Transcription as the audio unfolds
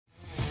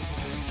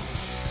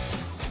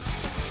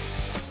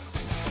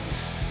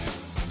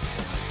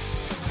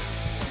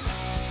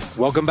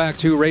Welcome back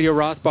to Radio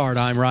Rothbard.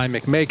 I'm Ryan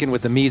McMakin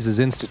with the Mises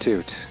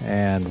Institute,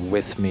 and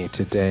with me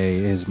today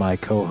is my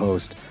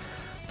co-host,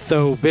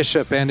 Tho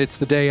Bishop, and it's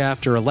the day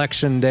after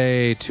Election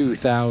Day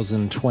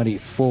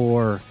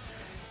 2024,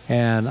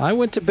 and I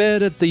went to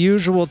bed at the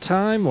usual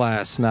time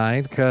last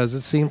night because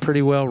it seemed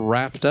pretty well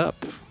wrapped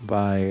up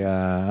by,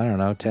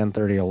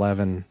 10:30,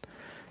 11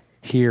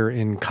 here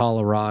in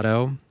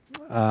Colorado.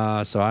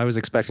 So I was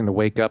expecting to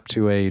wake up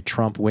to a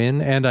Trump win,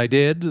 and I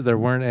did. There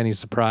weren't any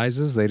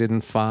surprises. They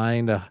didn't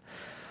find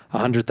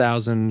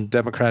 100,000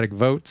 Democratic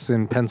votes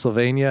in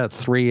Pennsylvania at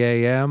 3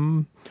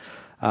 a.m.,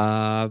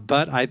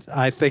 but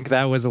I think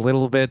that was a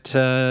little bit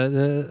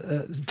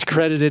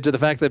credited to the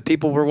fact that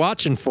people were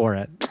watching for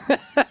it.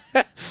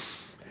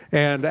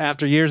 And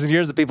after years and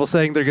years of people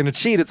saying they're going to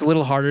cheat, it's a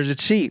little harder to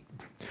cheat.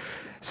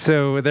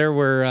 So there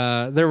were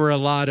a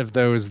lot of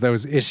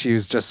those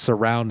issues just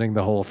surrounding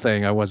the whole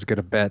thing. I wasn't going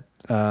to bet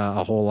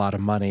a whole lot of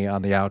money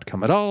on the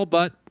outcome at all,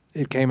 but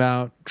it came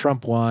out.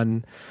 Trump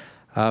won.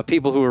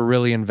 People who were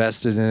really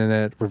invested in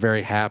it were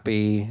very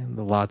happy.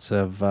 Lots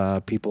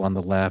of people on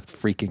the left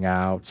freaking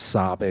out,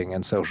 sobbing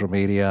on social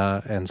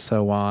media, and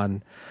so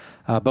on.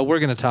 But we're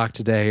going to talk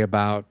today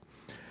about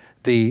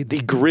the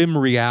grim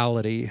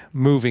reality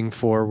moving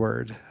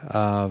forward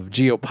of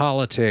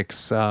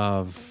geopolitics,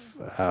 of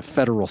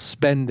federal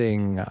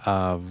spending,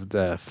 of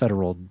the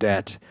federal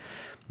debt,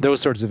 those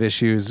sorts of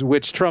issues,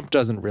 which Trump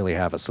doesn't really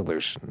have a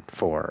solution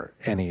for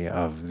any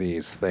of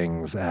these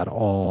things at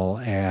all.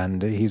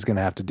 And he's going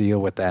to have to deal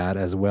with that,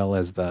 as well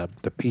as the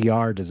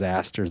PR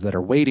disasters that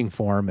are waiting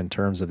for him in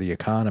terms of the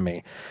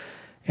economy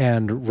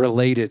and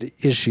related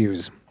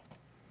issues.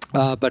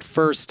 But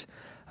first,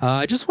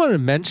 I just wanted to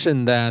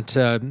mention that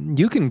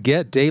you can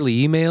get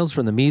daily emails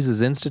from the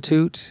Mises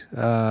Institute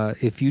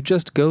if you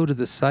just go to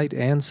the site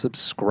and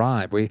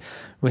subscribe. We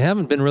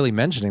haven't been really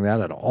mentioning that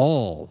at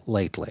all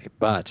lately,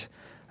 but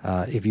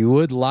if you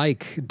would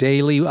like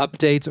daily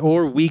updates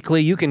or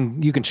weekly, you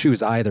can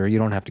choose either. You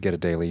don't have to get a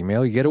daily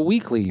email. You get a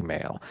weekly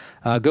email.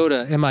 Go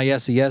to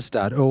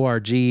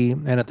mises.org,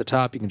 and at the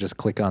top you can just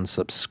click on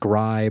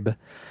subscribe.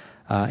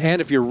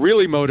 And if you're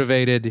really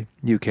motivated,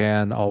 you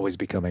can always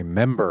become a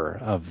member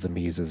of the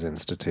Mises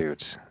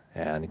Institute,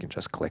 and you can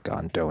just click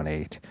on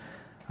donate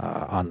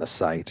on the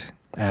site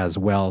as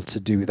well to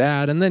do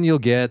that. And then you'll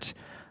get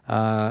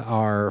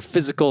our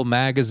physical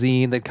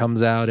magazine that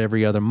comes out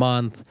every other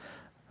month.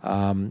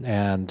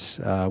 And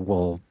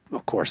we'll,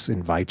 of course,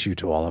 invite you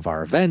to all of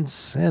our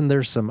events, and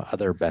there's some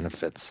other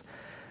benefits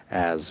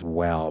as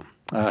well.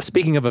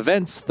 Speaking of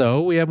events,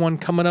 though, we have one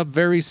coming up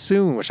very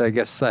soon, which I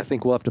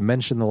think we'll have to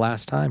mention the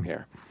last time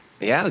here.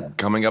 Yeah,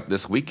 coming up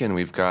this weekend,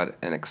 we've got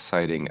an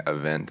exciting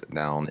event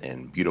down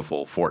in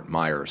beautiful Fort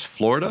Myers,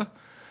 Florida,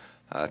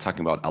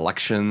 talking about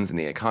elections and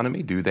the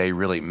economy. Do they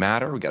really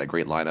matter? We've got a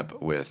great lineup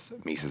with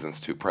Mises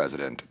Institute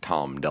President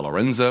Tom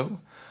DeLorenzo,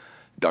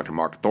 Dr.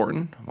 Mark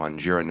Thornton,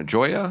 Wanjira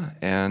Najoya,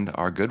 and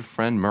our good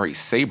friend Murray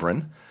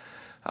Sabrin.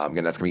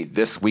 Again, that's going to be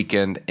this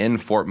weekend in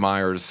Fort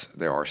Myers.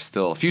 There are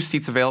still a few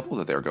seats available,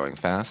 that they're going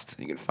fast.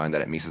 You can find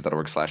that at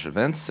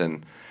Mises.org/events.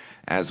 And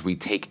as we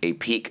take a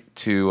peek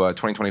to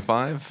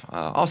 2025,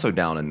 also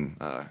down in,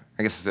 I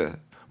guess it's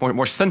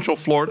more central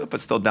Florida, but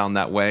still down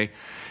that way,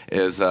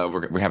 is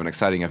we have an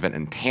exciting event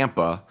in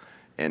Tampa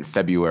in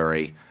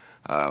February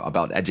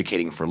about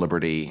educating for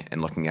liberty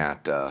and looking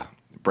at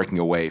breaking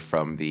away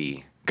from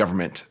the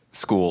government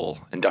school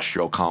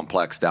industrial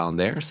complex down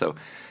there. So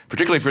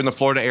particularly if you're in the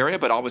Florida area,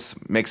 but always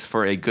makes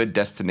for a good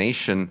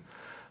destination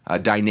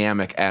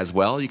dynamic as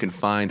well. You can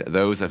find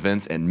those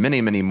events and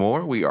many, many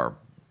more. We are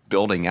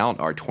building out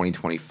our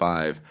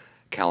 2025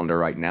 calendar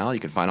right now. You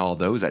can find all of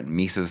those at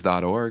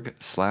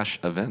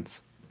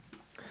Mises.org/events.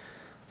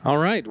 All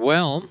right.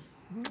 Well,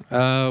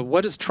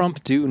 what does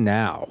Trump do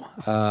now?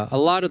 A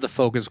lot of the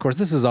focus, of course,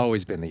 this has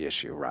always been the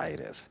issue, right,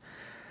 is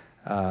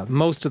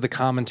most of the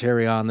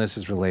commentary on this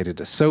is related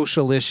to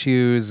social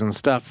issues and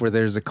stuff where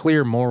there's a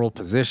clear moral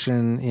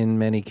position in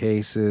many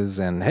cases.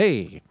 And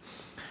hey,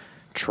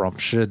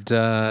 Trump should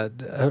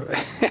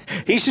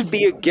he should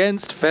be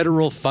against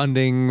federal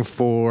funding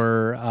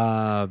for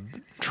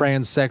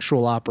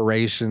transsexual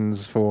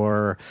operations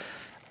for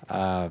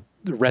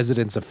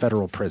residents of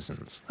federal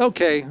prisons.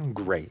 Okay,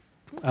 great.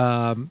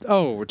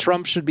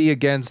 Trump should be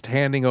against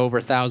handing over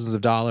thousands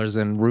of dollars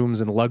in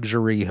rooms in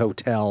luxury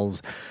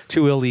hotels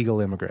to illegal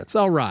immigrants.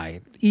 All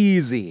right,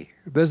 easy.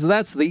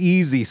 That's the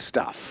easy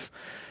stuff.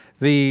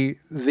 The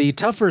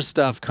tougher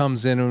stuff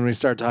comes in when we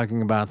start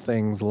talking about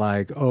things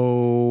like,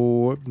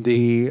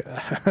 the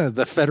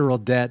federal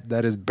debt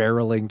that is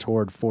barreling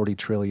toward $40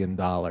 trillion.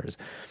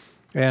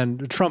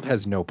 And Trump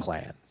has no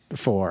plan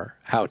for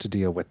how to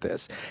deal with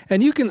this.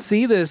 And you can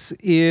see this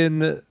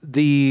in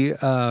the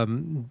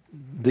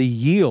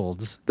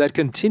yields that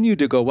continue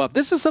to go up.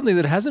 This is something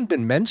that hasn't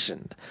been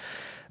mentioned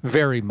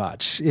very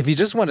much. If you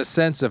just want a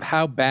sense of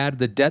how bad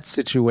the debt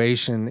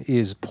situation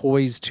is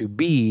poised to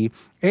be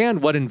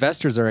and what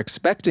investors are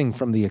expecting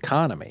from the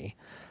economy,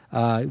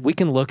 we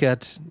can look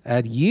at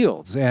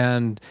yields,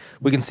 and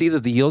we can see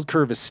that the yield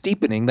curve is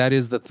steepening. That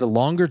is, that the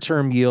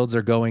longer-term yields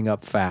are going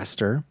up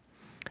faster,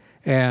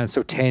 And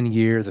so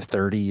 10-year, the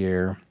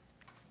 30-year,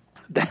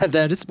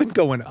 that it's been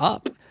going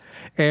up.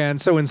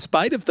 And so in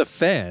spite of the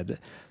Fed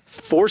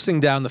forcing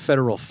down the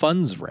federal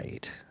funds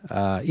rate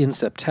in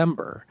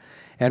September,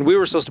 and we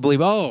were supposed to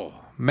believe, oh,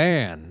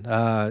 man,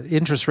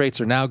 interest rates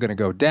are now going to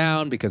go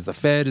down because the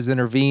Fed is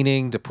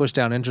intervening to push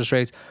down interest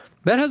rates.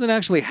 That hasn't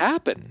actually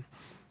happened.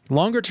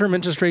 Longer-term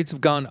interest rates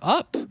have gone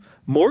up.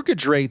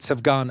 Mortgage rates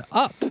have gone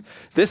up.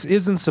 This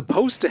isn't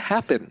supposed to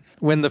happen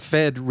when the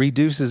Fed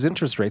reduces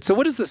interest rates. So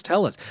what does this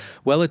tell us?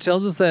 Well, it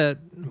tells us that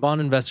bond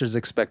investors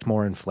expect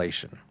more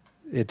inflation.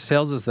 It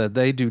tells us that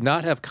they do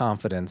not have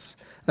confidence.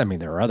 I mean,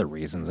 there are other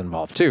reasons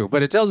involved too,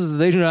 but it tells us that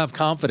they do not have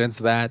confidence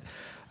that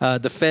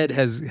the Fed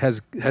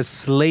has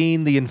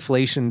slain the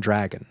inflation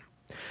dragon,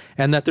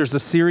 and that there's a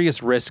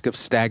serious risk of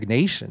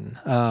stagnation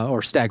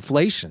or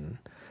stagflation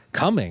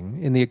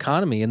coming in the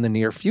economy in the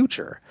near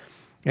future.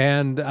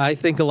 And I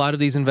think a lot of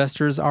these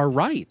investors are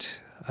right.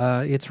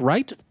 It's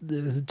right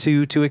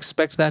to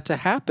expect that to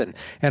happen.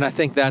 And I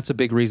think that's a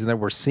big reason that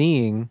we're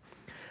seeing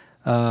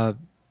the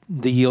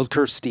yield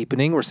curve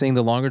steepening. We're seeing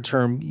the longer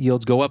term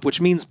yields go up, which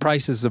means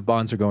prices of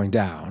bonds are going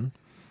down.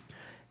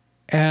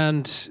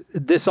 And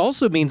this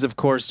also means, of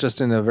course,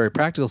 just in a very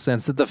practical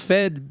sense, that the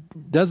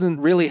Fed doesn't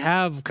really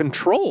have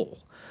control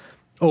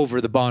over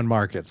the bond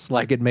markets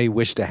like it may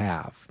wish to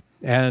have.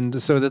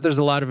 And so that there's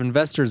a lot of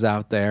investors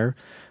out there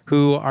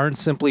who aren't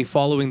simply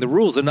following the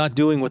rules. They're not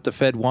doing what the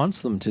Fed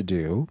wants them to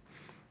do.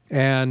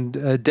 And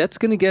debt's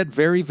going to get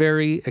very,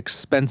 very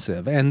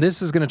expensive. And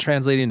this is going to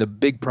translate into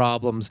big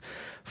problems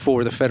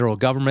for the federal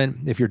government.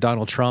 If you're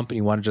Donald Trump and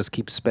you want to just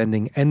keep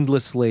spending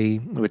endlessly,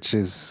 which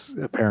is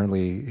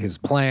apparently his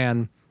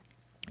plan,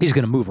 he's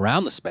going to move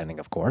around the spending,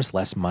 of course,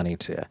 less money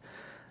to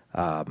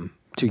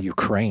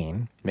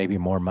Ukraine, maybe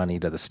more money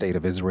to the state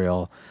of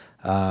Israel,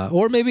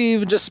 or maybe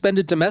even just spend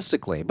it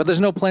domestically. But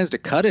there's no plans to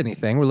cut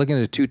anything. We're looking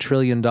at a $2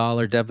 trillion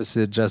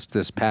deficit just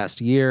this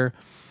past year,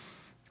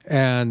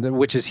 and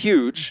which is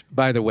huge,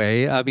 by the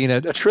way. I mean,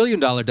 a $1 trillion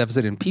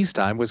deficit in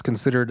peacetime was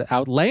considered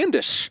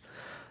outlandish,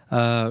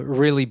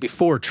 really,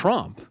 before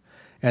Trump.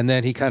 And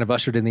then he kind of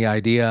ushered in the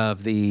idea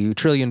of the $1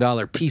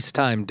 trillion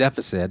peacetime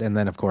deficit. And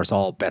then, of course,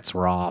 all bets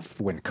were off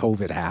when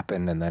COVID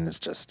happened. And then it's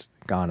just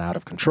gone out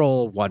of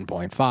control.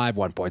 1.5,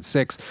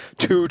 1.6,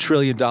 $2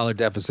 trillion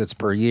deficits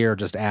per year,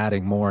 just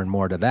adding more and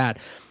more to that.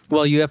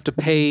 Well, you have to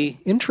pay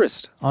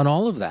interest on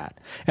all of that.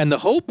 And the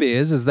hope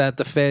is that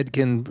the Fed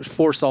can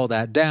force all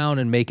that down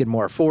and make it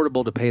more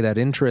affordable to pay that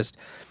interest.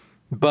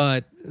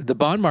 But the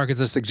bond markets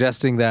are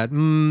suggesting that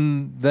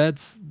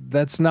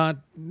that's not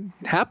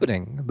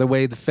happening the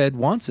way the Fed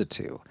wants it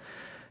to.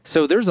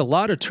 So there's a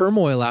lot of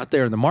turmoil out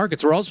there in the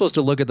markets. We're all supposed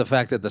to look at the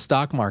fact that the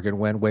stock market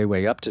went way,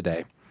 way up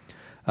today.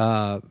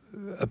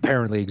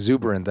 Apparently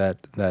exuberant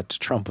that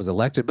Trump was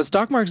elected. But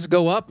stock markets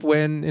go up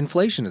when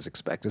inflation is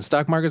expected.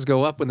 Stock markets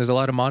go up when there's a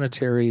lot of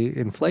monetary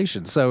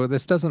inflation. So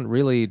this doesn't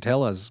really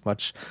tell us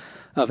much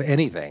of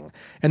anything.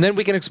 And then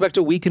we can expect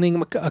a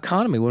weakening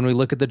economy when we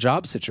look at the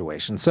job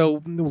situation.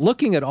 So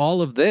looking at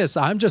all of this,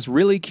 I'm just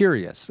really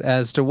curious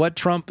as to what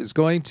Trump is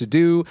going to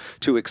do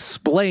to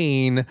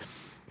explain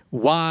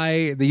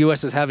why the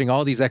U.S. is having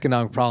all these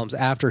economic problems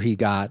after he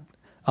got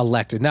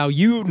elected. Now,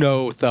 you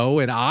know, though,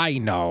 and I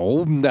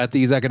know that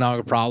these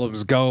economic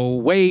problems go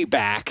way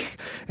back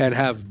and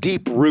have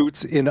deep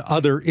roots in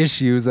other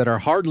issues that are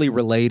hardly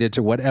related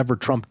to whatever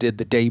Trump did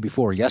the day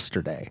before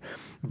yesterday.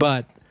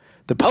 But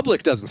the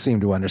public doesn't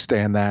seem to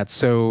understand that.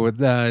 So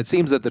it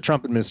seems that the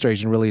Trump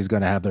administration really is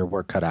going to have their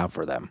work cut out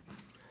for them.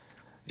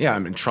 Yeah, I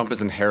mean, Trump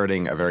is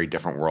inheriting a very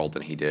different world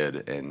than he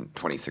did in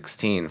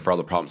 2016 for all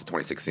the problems that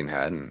 2016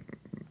 had, and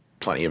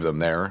plenty of them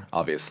there,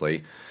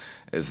 obviously.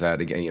 Is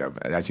that, again,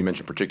 as you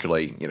mentioned,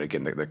 particularly,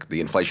 again, the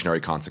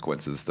inflationary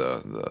consequences,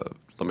 the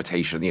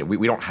limitation.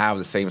 We don't have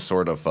the same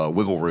sort of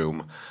wiggle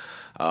room.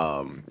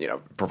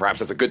 Perhaps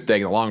that's a good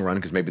thing in the long run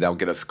because maybe that'll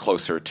get us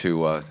closer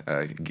to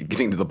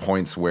getting to the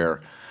points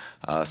where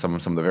some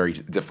of the very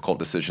difficult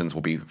decisions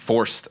will be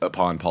forced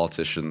upon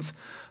politicians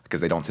because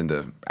they don't tend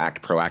to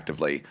act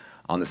proactively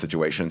on the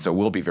situation. So it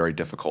will be very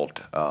difficult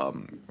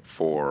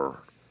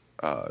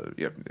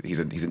he's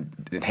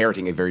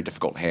inheriting a very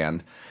difficult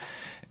hand.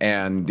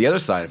 And the other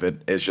side of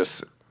it is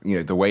just,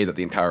 the way that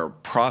the entire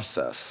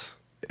process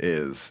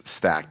is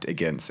stacked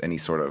against any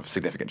sort of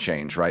significant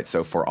change, right?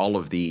 So for all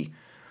the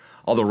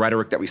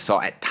rhetoric that we saw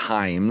at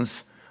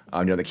times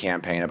during the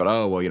campaign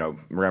about, we're going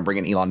to bring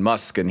in Elon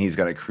Musk and he's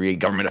going to create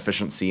government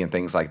efficiency and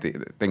things like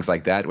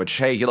that. Which,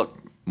 hey, look,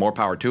 more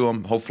power to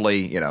him.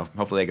 Hopefully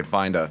they can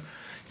find a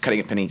cutting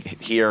a penny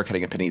here,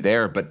 cutting a penny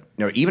there. But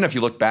even if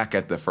you look back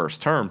at the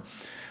first term,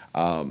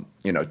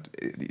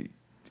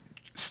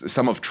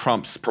 some of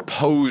Trump's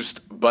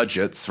proposed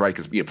budgets, right?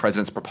 Because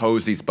presidents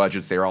propose these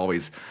budgets, they're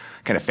always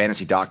kind of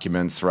fantasy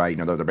documents, right?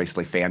 They're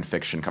basically fan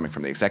fiction coming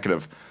from the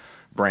executive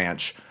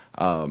branch.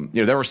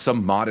 There were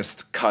some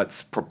modest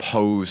cuts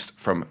proposed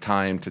from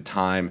time to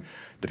time,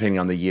 depending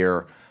on the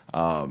year.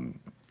 I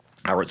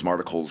read some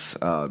articles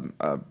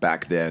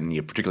back then,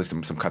 particularly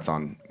some cuts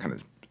on kind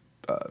of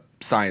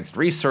science and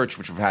research,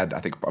 which have had, I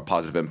think, a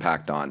positive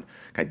impact on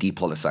kind of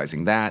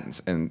depoliticizing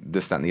that and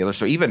this, that, and the other.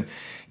 So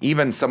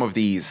even some of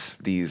these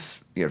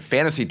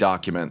fantasy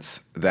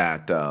documents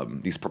that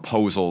these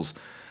proposals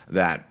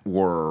that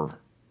were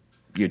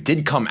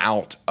did come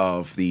out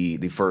of the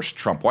first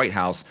Trump White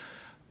House,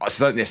 as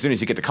soon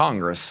as you get to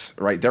Congress,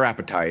 right, their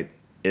appetite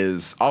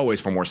is always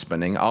for more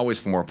spending, always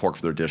for more pork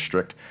for their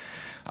district,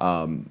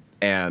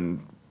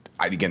 and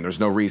again, there's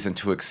no reason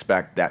to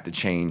expect that to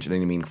change in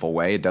any meaningful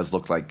way. It does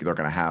look like they're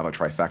going to have a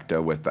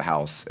trifecta with the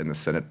House and the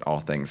Senate, all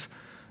things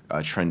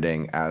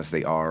trending as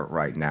they are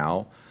right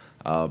now.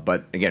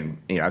 But again,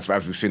 as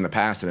we've seen in the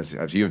past, and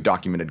as you have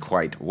documented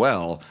quite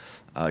well,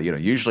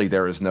 usually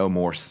there is no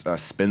more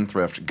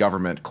spendthrift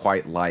government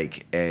quite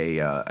like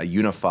a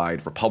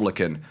unified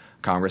Republican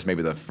Congress.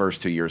 Maybe the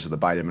first 2 years of the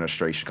Biden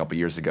administration a couple of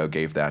years ago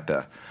gave that,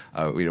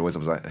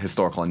 was a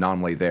historical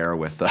anomaly there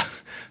with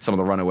some of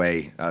the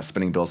runaway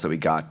spending bills that we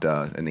got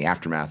in the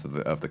aftermath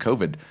of the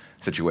COVID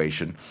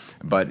situation.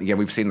 But again,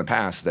 we've seen in the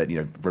past that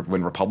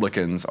when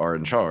Republicans are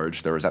in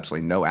charge, there is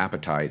absolutely no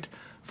appetite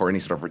for any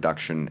sort of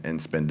reduction in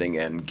spending.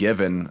 And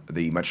given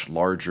the much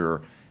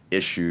larger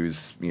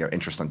issues,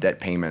 interest on debt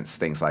payments,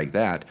 things like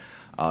that,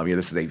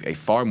 this is a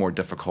far more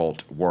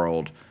difficult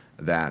world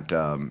that,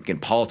 again,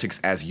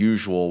 politics as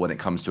usual when it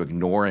comes to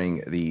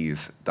ignoring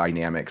these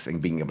dynamics and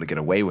being able to get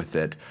away with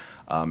it.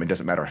 It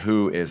doesn't matter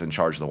who is in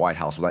charge of the White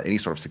House without any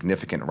sort of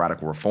significant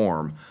radical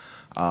reform,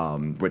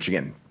 which,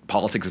 again,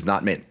 politics is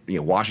not meant,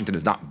 Washington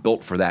is not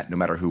built for that no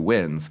matter who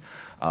wins.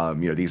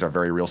 These are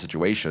very real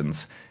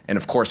situations. And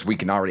of course, we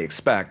can already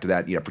expect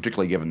that,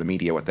 particularly given the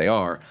media what they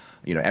are,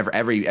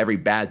 every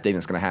bad thing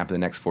that's going to happen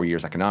in the next 4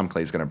 years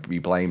economically is going to be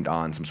blamed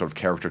on some sort of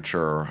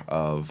caricature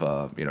of,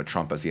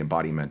 Trump as the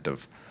embodiment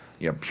of,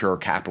 pure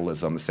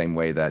capitalism, the same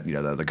way that,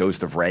 the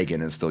ghost of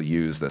Reagan is still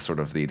used as sort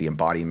of the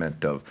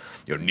embodiment of,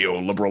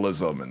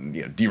 neoliberalism and,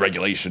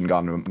 deregulation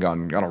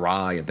gone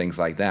awry and things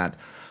like that.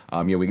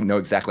 We know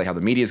exactly how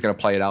the media is going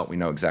to play it out. We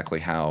know exactly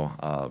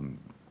how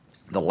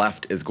the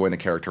left is going to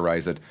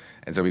characterize it.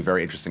 And so it'll be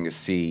very interesting to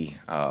see,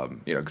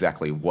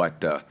 exactly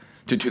what, to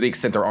the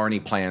extent there are any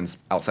plans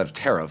outside of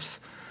tariffs,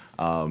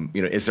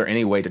 is there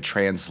any way to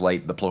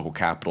translate the political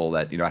capital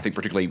that, I think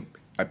particularly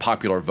a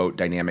popular vote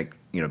dynamic,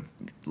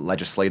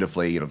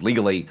 legislatively,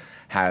 legally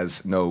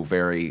has no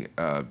bearing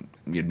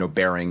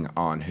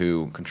on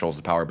who controls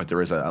the power, but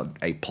there is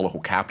a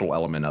political capital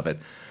element of it.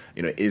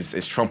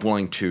 Is Trump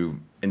willing to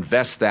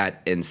invest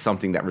that in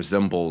something that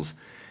resembles,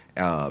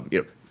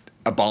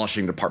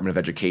 abolishing the Department of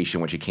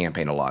Education, which he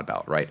campaigned a lot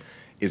about, right?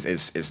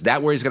 Is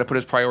that where he's going to put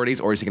his priorities,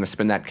 or is he going to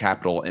spend that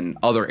capital in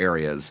other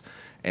areas?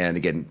 And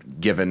again,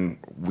 given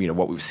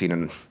what we've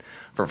seen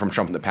from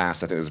Trump in the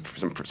past, I think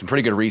there's some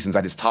pretty good reasons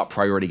that his top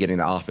priority getting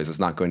into office is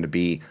not going to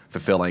be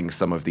fulfilling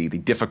some of the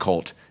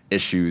difficult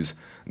issues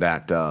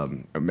that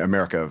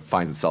America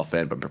finds itself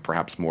in, but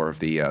perhaps more of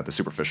the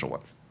superficial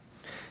ones.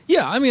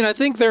 Yeah, I mean, I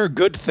think there are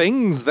good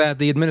things that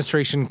the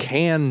administration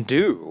can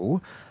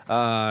do.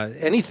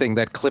 Anything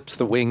that clips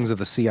the wings of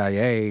the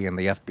CIA and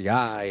the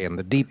FBI and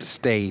the deep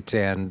state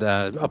and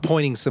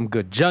appointing some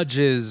good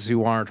judges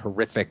who aren't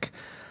horrific.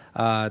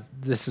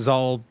 This is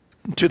all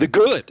to the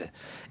good.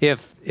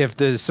 If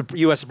the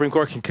U.S. Supreme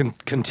Court can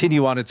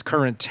continue on its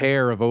current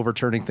tear of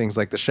overturning things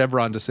like the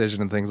Chevron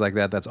decision and things like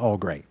that, that's all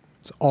great.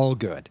 It's all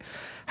good.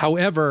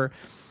 However,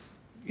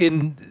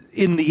 in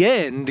the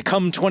end,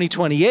 come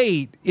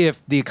 2028,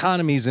 if the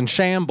economy's in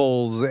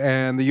shambles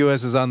and the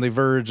U.S. is on the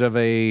verge of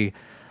a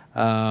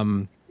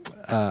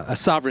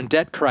sovereign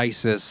debt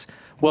crisis,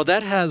 well,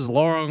 that has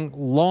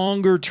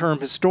longer-term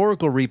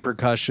historical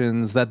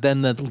repercussions that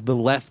then the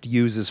left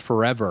uses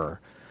forever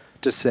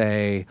to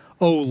say,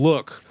 oh,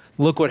 look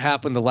what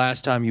happened the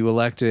last time you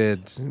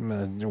elected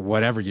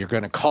whatever you're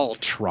going to call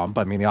Trump.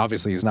 I mean,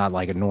 obviously he's not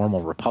like a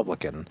normal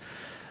Republican.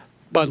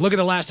 But look at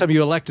the last time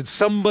you elected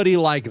somebody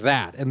like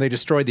that, and they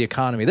destroyed the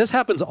economy. This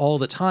happens all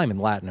the time in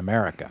Latin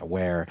America,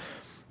 where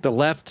the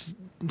left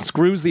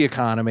screws the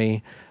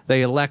economy.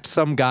 They elect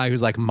some guy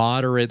who's like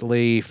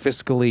moderately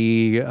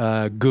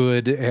fiscally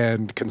good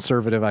and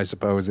conservative, I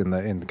suppose, in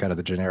kind of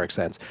the generic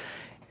sense.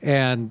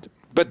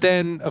 But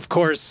then, of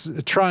course,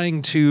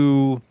 trying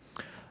to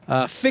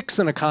fix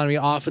an economy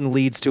often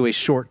leads to a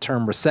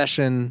short-term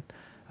recession,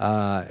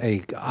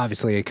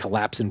 obviously a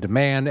collapse in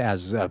demand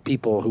as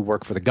people who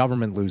work for the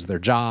government lose their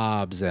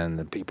jobs, and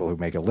the people who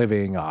make a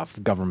living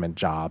off government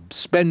job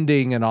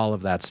spending and all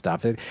of that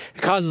stuff. It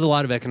causes a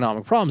lot of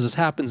economic problems. This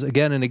happens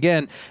again and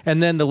again.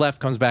 And then the left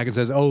comes back and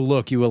says, oh,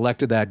 look, you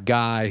elected that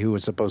guy who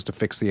was supposed to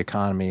fix the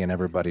economy, and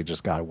everybody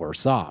just got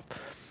worse off.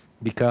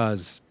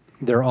 Because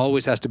there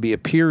always has to be a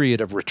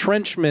period of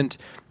retrenchment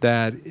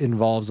that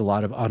involves a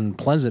lot of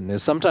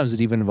unpleasantness. Sometimes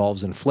it even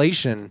involves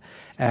inflation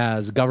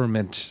as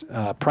government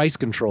price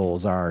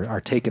controls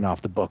are taken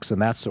off the books and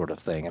that sort of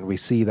thing. And we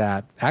see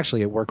that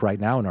actually at work right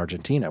now in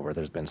Argentina, where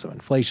there's been some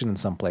inflation in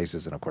some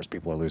places, and of course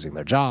people are losing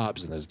their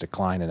jobs, and there's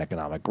decline in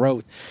economic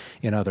growth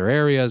in other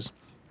areas.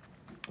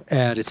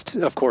 And it's,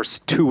 of course,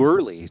 too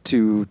early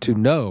to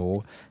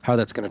know how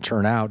that's going to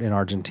turn out in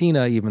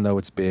Argentina, even though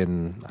it's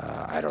been,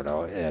 I don't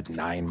know,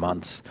 9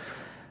 months.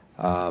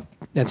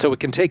 And so it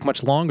can take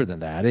much longer than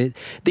that.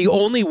 The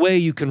only way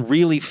you can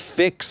really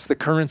fix the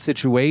current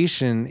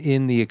situation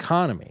in the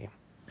economy,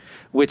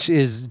 which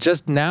is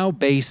just now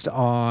based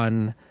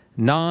on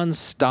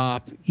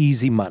nonstop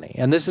easy money,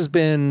 and this has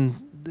been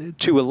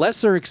to a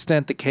lesser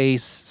extent the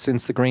case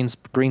since the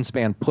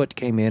Greenspan put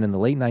came in the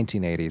late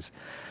 1980s.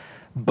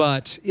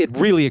 But it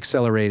really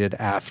accelerated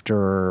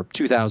after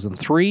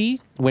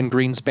 2003, when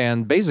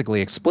Greenspan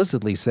basically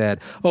explicitly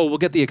said, oh, we'll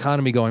get the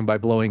economy going by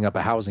blowing up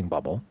a housing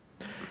bubble.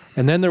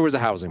 And then there was a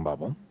housing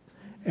bubble.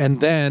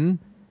 And then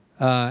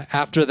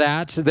after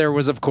that, there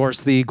was, of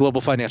course, the global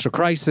financial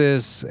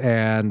crisis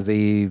and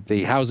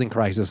the housing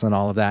crisis and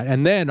all of that.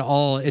 And then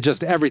all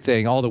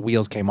the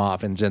wheels came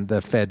off, and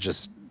the Fed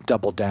just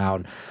doubled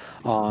down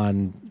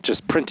on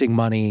just printing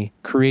money,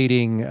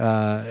 creating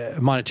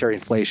monetary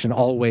inflation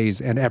always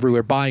and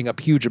everywhere, buying up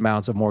huge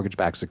amounts of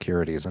mortgage-backed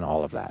securities and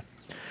all of that.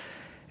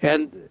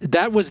 And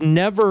that was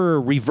never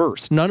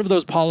reversed. None of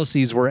those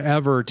policies were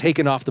ever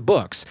taken off the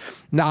books.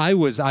 Now,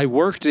 I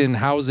worked in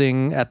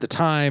housing at the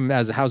time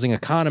as a housing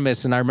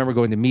economist, and I remember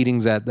going to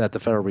meetings at the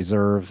Federal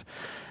Reserve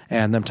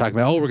and them talking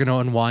about, oh, we're going to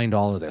unwind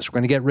all of this. We're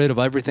going to get rid of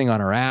everything on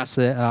our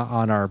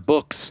on our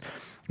books.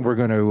 We're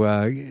going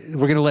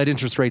to let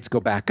interest rates go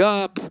back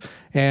up,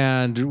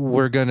 and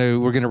we're going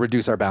to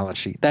reduce our balance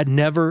sheet. That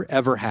never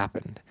ever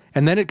happened.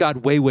 And then it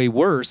got way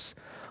worse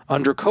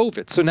under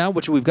COVID. So now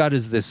what we've got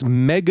is this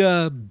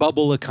mega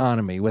bubble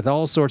economy with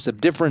all sorts of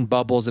different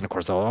bubbles. And of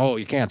course, oh,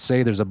 you can't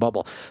say there's a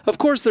bubble. Of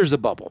course there's a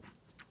bubble,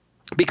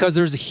 because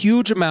there's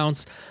huge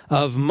amounts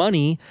of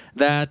money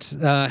that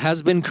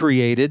has been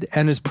created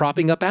and is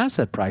propping up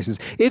asset prices.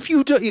 If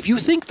you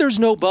think there's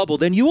no bubble,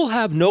 then you will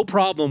have no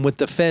problem with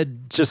the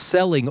Fed just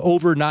selling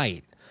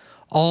overnight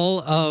all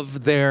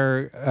of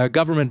their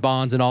government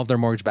bonds and all of their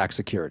mortgage-backed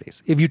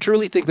securities. If you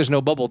truly think there's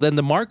no bubble, then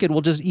the market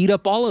will just eat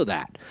up all of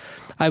that.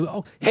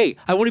 Hey,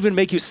 I won't even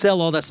make you sell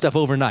all that stuff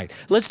overnight.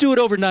 Let's do it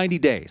over 90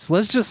 days.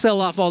 Let's just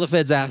sell off all the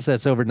Fed's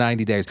assets over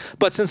 90 days.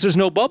 But since there's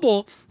no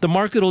bubble, the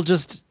market will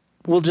just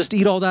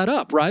eat all that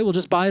up, right? We'll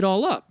just buy it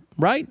all up,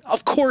 right?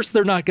 Of course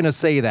they're not going to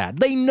say that.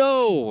 They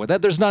know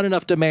that there's not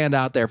enough demand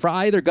out there for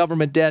either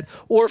government debt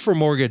or for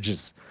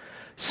mortgages.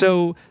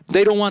 So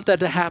they don't want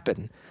that to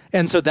happen.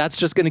 And so that's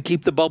just going to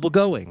keep the bubble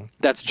going.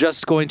 That's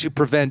just going to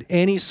prevent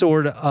any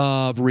sort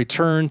of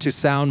return to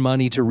sound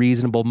money, to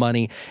reasonable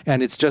money.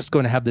 And it's just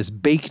going to have this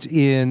baked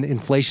in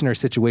inflationary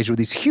situation with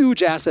these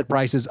huge asset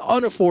prices,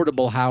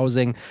 unaffordable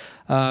housing,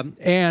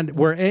 and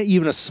where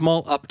even a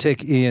small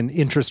uptick in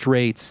interest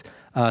rates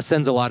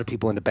sends a lot of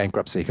people into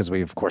bankruptcy, because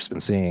we've, of course, been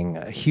seeing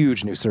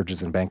huge new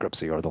surges in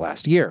bankruptcy over the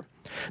last year.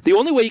 The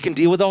only way you can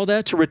deal with all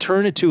that, to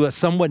return it to a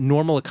somewhat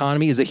normal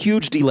economy, is a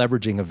huge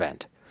deleveraging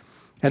event.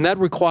 And that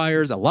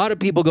requires a lot of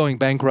people going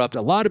bankrupt,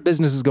 a lot of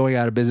businesses going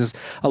out of business,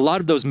 a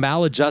lot of those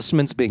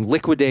maladjustments being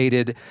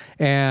liquidated,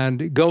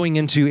 and going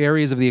into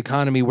areas of the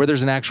economy where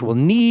there's an actual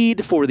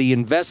need for the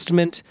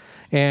investment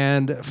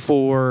and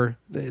for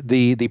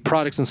the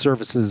products and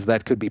services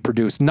that could be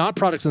produced, not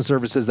products and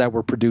services that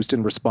were produced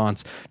in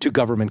response to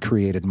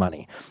government-created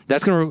money.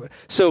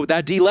 So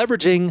that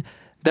deleveraging,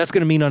 that's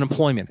going to mean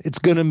unemployment. It's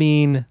going to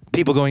mean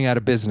people going out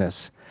of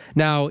business.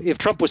 Now, if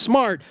Trump was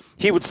smart,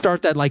 he would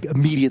start that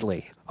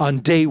immediately on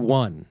day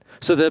one,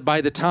 so that by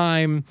the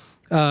time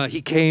well,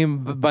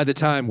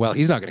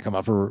 he's not going to come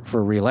up for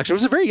re-election. It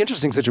was a very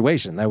interesting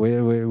situation that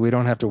we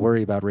don't have to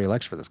worry about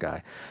re-election for this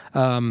guy.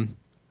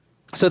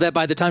 So that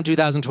by the time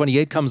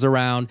 2028 comes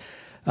around,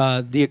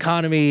 the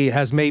economy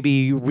has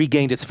maybe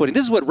regained its footing.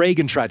 This is what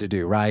Reagan tried to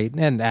do, right?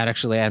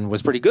 And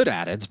was pretty good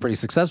at it. It's pretty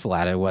successful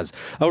at it. Was,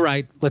 all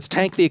right, let's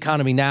tank the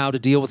economy now to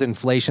deal with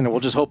inflation, and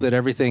we'll just hope that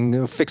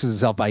everything fixes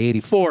itself by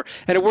 84.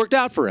 And it worked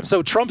out for him.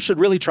 So Trump should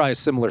really try a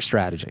similar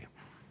strategy.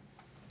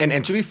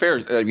 And to be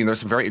fair, there's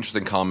some very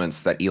interesting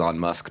comments that Elon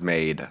Musk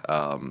made,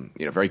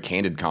 very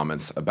candid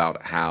comments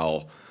about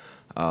how,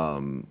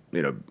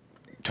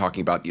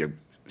 talking about,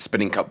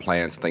 spending cut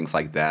plans and things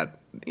like that,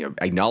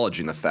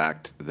 acknowledging the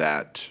fact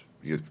that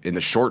in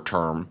the short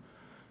term,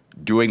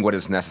 doing what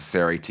is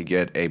necessary to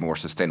get a more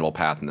sustainable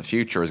path in the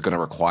future is going to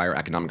require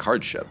economic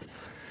hardship.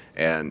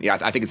 And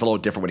I think it's a little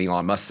different when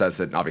Elon Musk says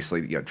it. And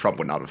obviously, Trump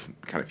would not have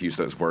kind of used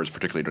those words,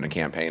 particularly during a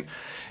campaign.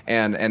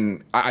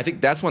 And I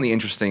think that's one of the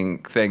interesting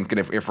things. And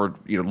if we're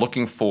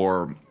looking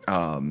for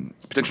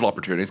potential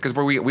opportunities, because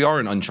we are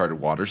in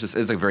uncharted waters. This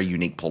is a very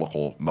unique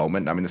political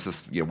moment. I mean, this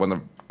is one of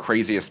the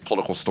craziest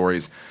political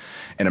stories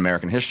in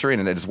American history,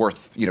 and it is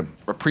worth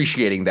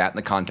appreciating that in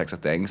the context of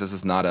things. This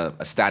is not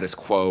a status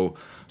quo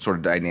sort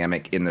of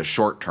dynamic in the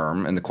short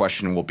term, and the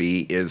question will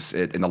be, is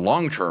it in the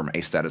long term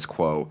a status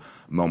quo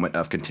moment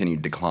of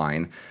continued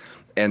decline?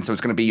 And so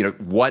it's going to be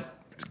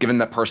given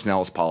that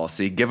personnel is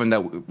policy, given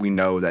that we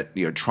know that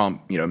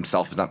Trump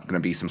himself is not going to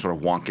be some sort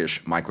of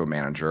wonkish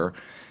micromanager,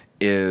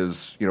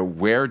 is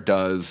where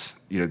does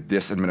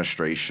this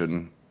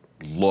administration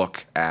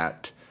look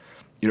at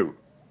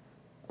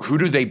who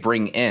do they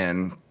bring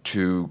in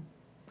to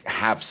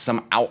have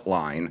some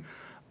outline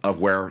of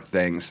where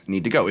things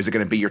need to go. Is it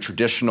going to be your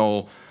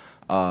traditional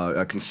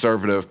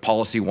conservative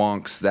policy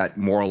wonks that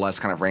more or less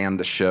kind of ran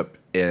the ship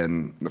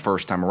in the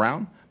first time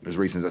around? There's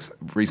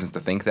reasons to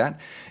think that.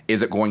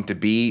 Is it going to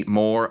be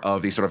more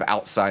of these sort of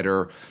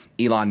outsider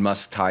Elon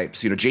Musk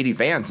types? J.D.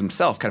 Vance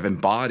himself kind of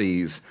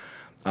embodies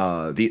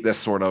this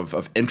sort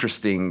of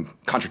interesting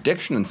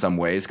contradiction in some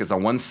ways, because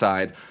on one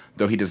side,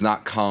 though he does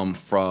not come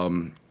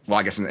from, well,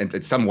 I guess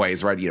in some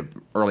ways, right,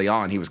 early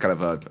on, he was kind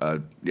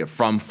of a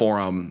from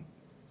forum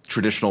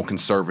traditional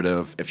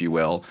conservative, if you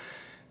will.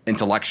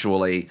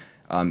 Intellectually,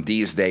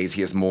 these days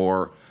he is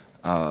more,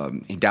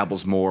 he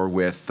dabbles more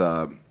with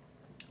the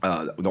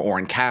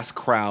Orrin Cass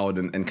crowd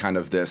and kind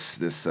of this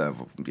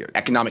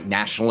economic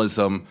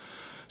nationalism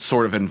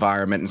sort of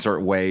environment in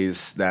certain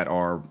ways that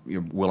are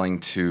willing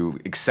to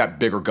accept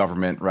bigger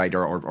government, right,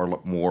 or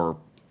more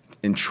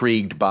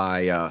intrigued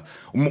by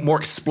more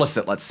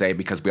explicit, let's say,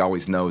 because we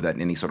always know that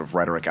any sort of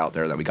rhetoric out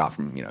there that we got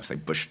from say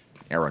Bush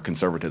era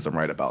conservatism,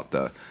 right, about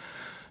the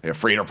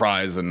free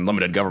enterprise and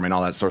limited government,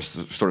 all that sort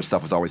of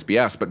stuff was always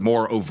BS, but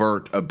more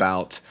overt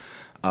about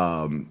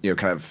kind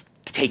of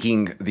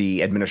taking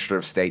the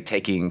administrative state,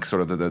 taking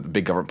sort of the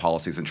big government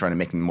policies and trying to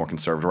make them more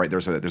conservative, right?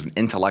 There's an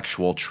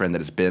intellectual trend that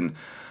has been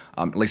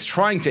at least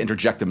trying to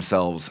interject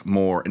themselves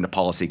more into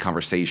policy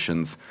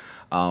conversations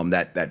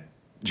that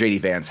J.D.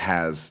 Vance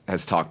has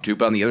talked to.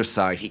 But on the other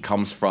side, he's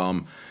got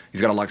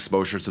a lot of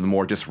exposure to the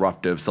more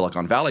disruptive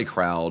Silicon Valley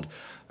crowd,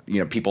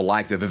 people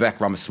like the Vivek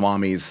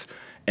Ramaswamy's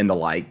and the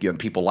like,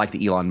 people like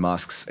the Elon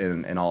Musks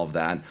and all of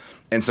that.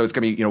 And so it's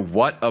going to be,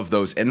 what of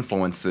those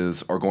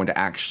influences are going to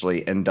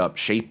actually end up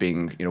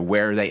shaping,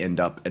 where they end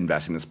up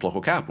investing this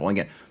political capital. And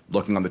again,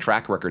 looking on the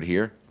track record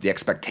here, the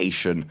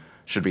expectation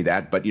should be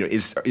that. But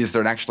is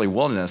there an actually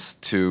willingness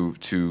to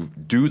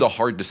do the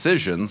hard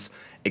decisions,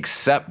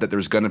 except that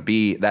there's going to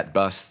be that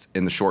bust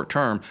in the short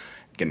term?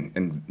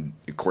 And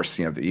of course,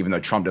 even though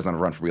Trump doesn't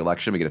run for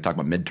re-election, we get to talk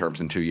about midterms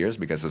in 2 years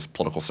because this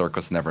political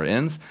circus never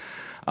ends.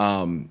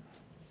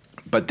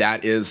 But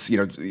that is,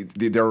 there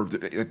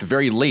at the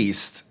very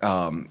least,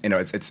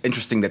 it's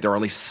interesting that there are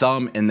at least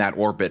some in that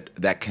orbit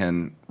that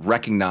can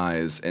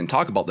recognize and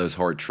talk about those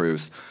hard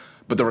truths.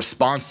 But the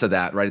response to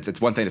that, right?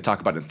 It's one thing to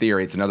talk about in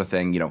theory. It's another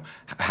thing,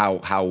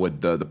 how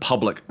would the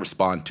public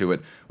respond to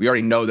it? We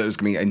already know that there's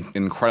going to be an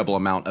incredible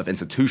amount of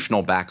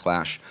institutional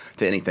backlash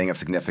to anything of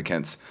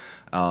significance.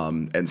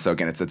 And so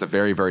again, it's a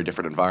very, very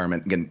different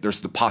environment. Again, there's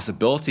the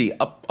possibility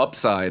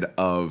upside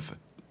of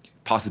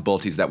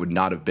possibilities that would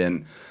not have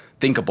been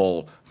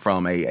thinkable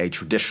from a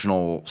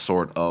traditional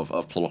sort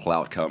of political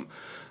outcome.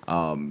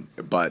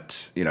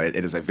 But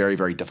it is a very,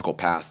 very difficult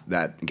path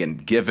that, again,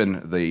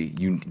 given the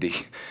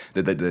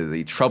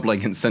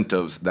troubling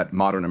incentives that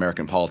modern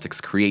American politics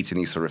creates in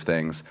these sort of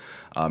things,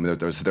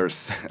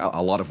 there's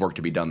a lot of work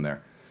to be done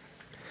there.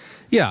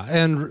 Yeah,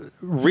 and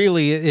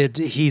really,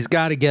 he's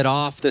got to get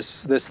off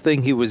this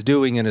thing he was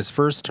doing in his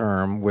first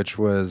term, which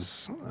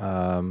was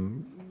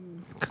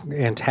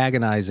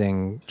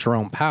antagonizing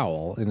Jerome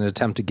Powell in an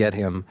attempt to get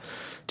him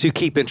to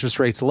keep interest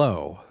rates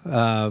low.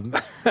 I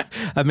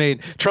mean,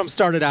 Trump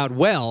started out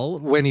well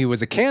when he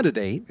was a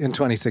candidate in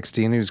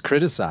 2016. He was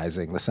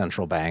criticizing the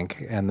central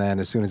bank, and then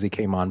as soon as he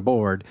came on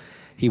board,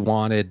 he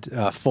wanted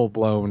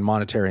full-blown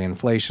monetary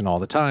inflation all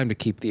the time to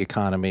keep the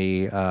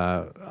economy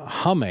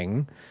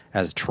humming,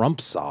 as Trump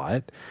saw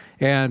it.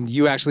 And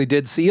you actually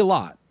did see a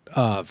lot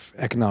of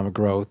economic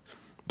growth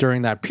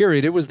during that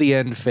period. It was the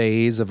end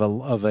phase of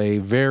a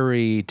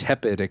very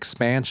tepid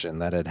expansion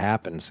that had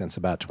happened since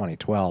about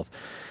 2012.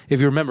 If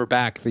you remember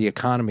back, the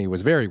economy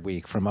was very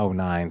weak from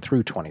 2009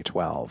 through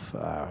 2012.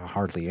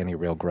 Hardly any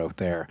real growth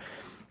there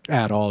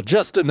at all.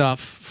 Just enough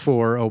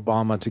for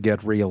Obama to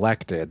get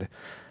reelected.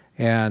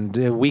 And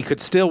we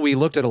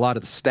looked at a lot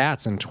of the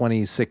stats in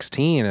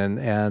 2016,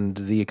 and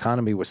the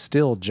economy was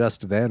still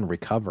just then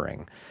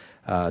recovering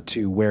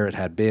to where it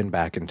had been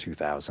back in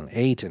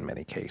 2008 in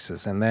many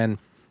cases. And then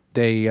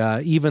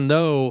they, even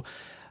though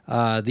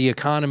the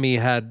economy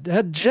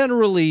had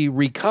generally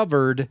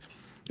recovered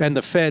and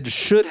the Fed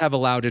should have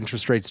allowed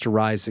interest rates to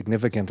rise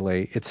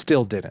significantly, it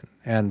still didn't.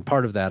 And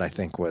part of that, I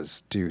think,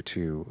 was due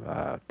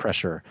to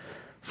pressure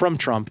from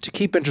Trump to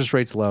keep interest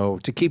rates low,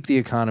 to keep the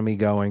economy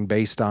going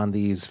based on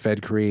these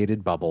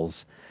Fed-created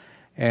bubbles.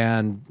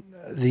 And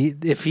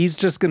if he's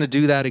just going to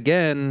do that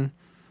again,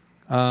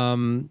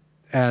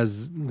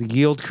 as the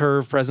yield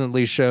curve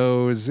presently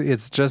shows,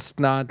 it's just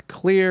not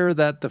clear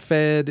that the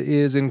Fed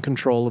is in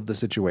control of the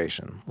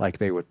situation like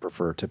they would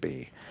prefer to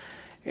be.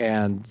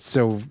 And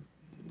so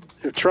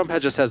Trump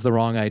just has the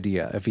wrong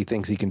idea if he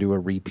thinks he can do a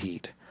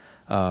repeat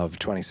of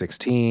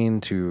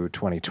 2016 to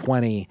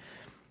 2020.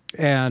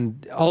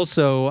 And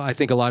also, I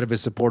think a lot of his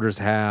supporters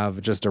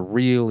have just a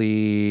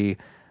really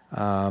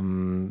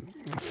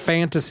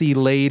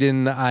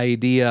fantasy-laden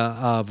idea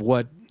of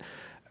what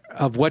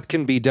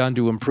can be done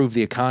to improve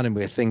the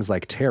economy with things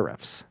like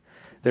tariffs.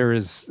 There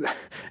has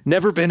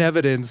never been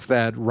evidence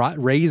that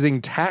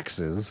raising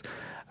taxes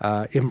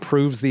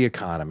improves the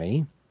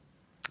economy.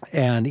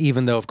 And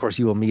even though, of course,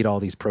 you will meet all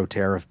these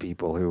pro-tariff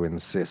people who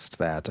insist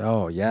that,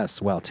 oh,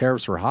 yes, well,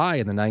 tariffs were high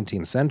in the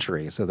 19th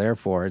century, so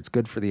therefore it's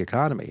good for the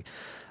economy.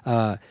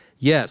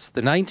 Yes,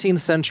 the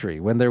 19th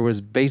century, when there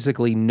was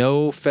basically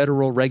no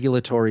federal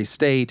regulatory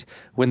state,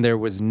 when there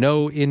was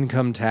no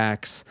income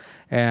tax,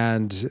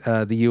 and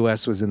the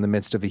U.S. was in the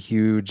midst of a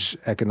huge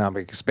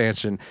economic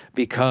expansion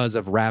because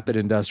of rapid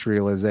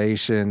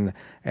industrialization,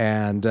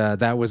 and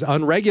that was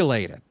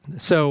unregulated.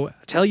 So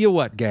tell you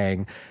what,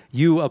 gang,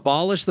 you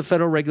abolish the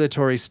federal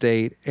regulatory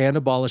state and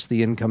abolish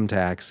the income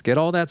tax, get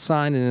all that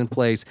signed and in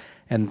place,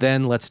 and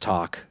then let's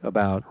talk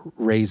about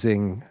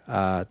raising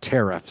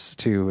tariffs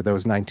to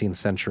those 19th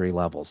century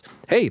levels.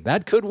 Hey,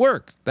 that could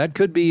work. That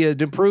could be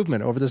an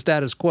improvement over the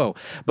status quo.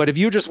 But if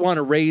you just want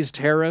to raise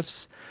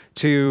tariffs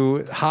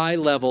to high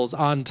levels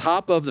on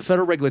top of the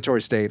federal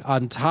regulatory state,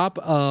 on top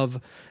of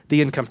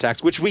the income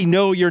tax, which we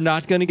know you're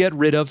not going to get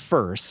rid of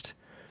first,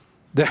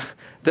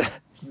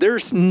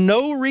 there's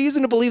no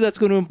reason to believe that's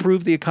going to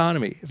improve the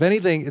economy. If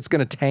anything, it's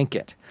going to tank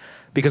it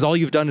because all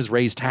you've done is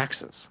raise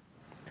taxes.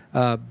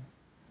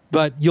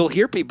 But you'll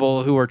hear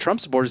people who are Trump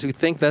supporters who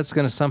think that's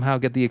going to somehow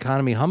get the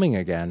economy humming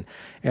again.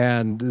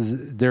 And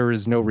there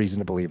is no reason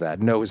to believe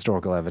that. No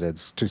historical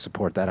evidence to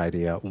support that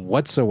idea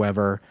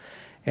whatsoever.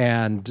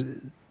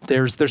 And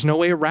there's no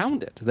way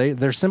around it.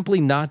 They're simply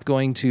not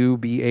going to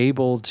be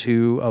able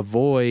to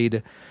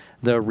avoid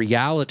the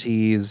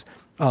realities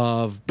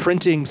of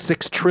printing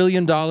 $6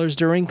 trillion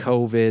during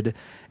COVID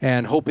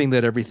and hoping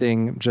that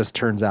everything just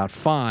turns out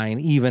fine,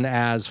 even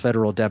as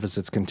federal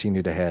deficits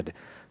continue to head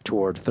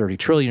toward 30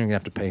 trillion. You're going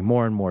to have to pay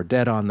more and more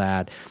debt on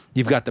that.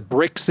 You've got the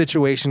BRIC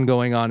situation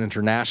going on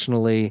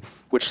internationally,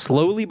 which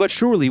slowly but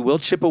surely will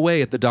chip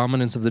away at the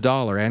dominance of the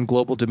dollar and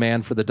global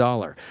demand for the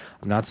dollar.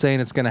 I'm not saying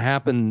it's going to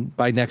happen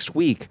by next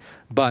week,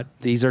 but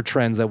these are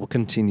trends that will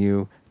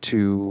continue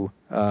to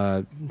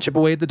chip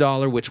away at the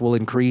dollar, which will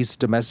increase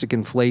domestic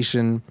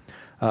inflation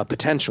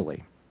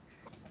potentially.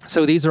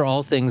 So these are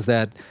all things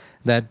that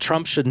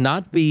Trump should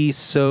not be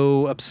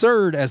so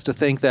absurd as to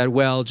think that,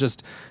 well,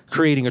 just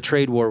creating a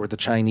trade war with the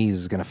Chinese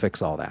is going to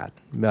fix all that,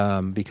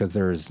 because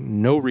there is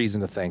no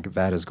reason to think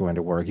that is going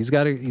to work. He's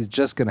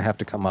just going to have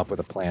to come up with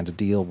a plan to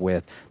deal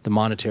with the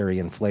monetary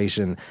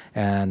inflation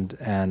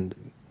and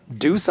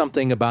do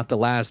something about the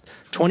last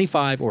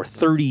 25 or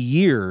 30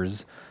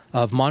 years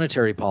of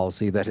monetary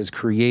policy that has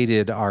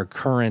created our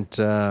current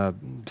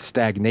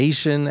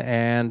stagnation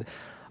and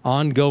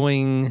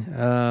ongoing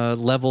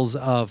levels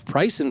of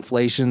price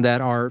inflation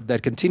that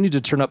continue to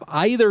turn up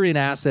either in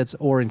assets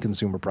or in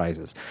consumer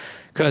prices.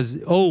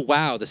 Because, oh,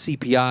 wow, the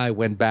CPI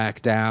went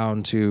back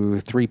down to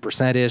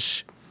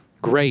 3%-ish.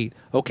 Great.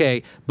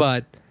 Okay.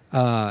 But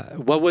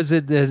what was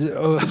it?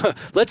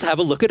 Let's have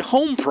a look at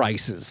home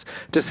prices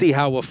to see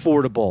how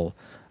affordable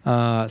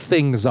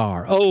things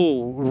are.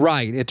 Oh,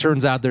 right. It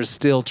turns out there's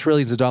still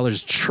trillions of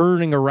dollars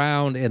churning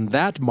around in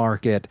that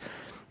market,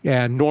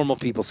 and normal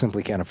people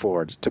simply can't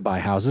afford to buy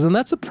houses. And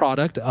that's a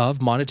product of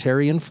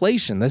monetary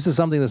inflation. This is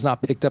something that's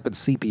not picked up in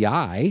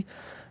CPI,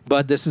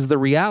 but this is the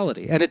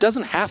reality. And it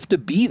doesn't have to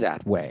be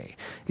that way.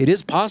 It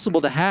is possible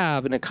to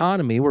have an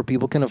economy where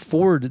people can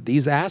afford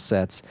these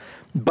assets,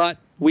 but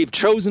we've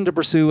chosen to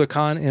pursue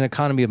an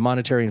economy of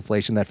monetary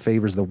inflation that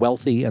favors the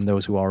wealthy and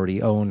those who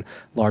already own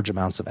large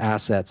amounts of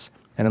assets.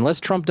 And unless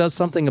Trump does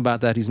something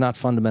about that, he's not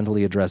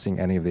fundamentally addressing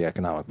any of the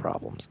economic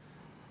problems.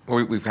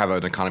 Well, we have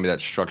an economy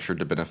that's structured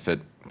to benefit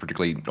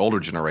particularly older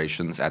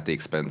generations at the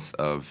expense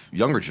of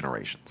younger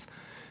generations.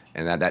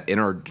 And that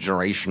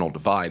intergenerational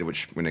divide,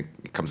 which when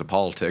it comes to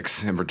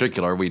politics in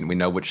particular, we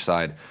know which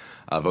side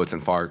votes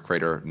in far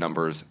greater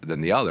numbers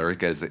than the other,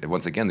 because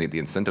once again, the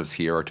incentives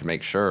here are to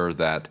make sure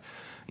that,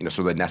 sort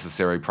of the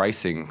necessary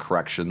pricing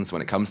corrections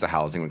when it comes to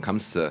housing, when it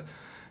comes to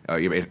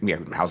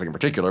housing in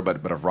particular, but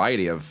a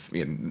variety of,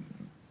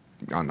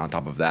 on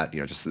top of that,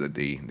 just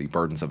the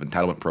burdens of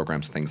entitlement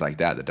programs, things like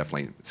that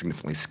definitely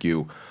significantly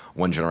skew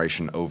one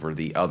generation over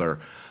the other.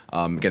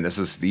 Again,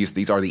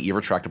 these are the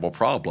irretractable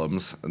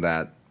problems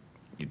that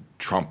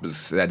Trump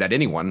that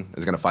anyone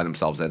is going to find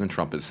themselves in, and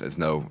Trump is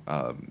no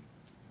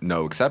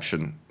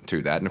exception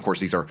to that. And of course,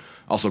 these are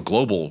also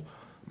global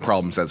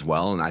problems as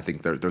well. And I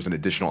think there's an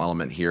additional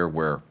element here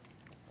where,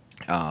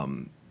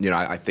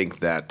 I think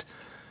that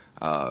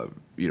how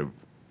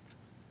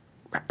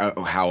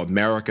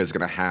America is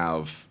going to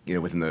have,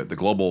 within the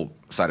global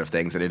side of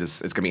things, and it's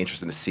going to be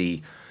interesting to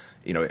see,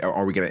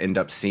 are we going to end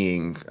up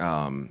seeing,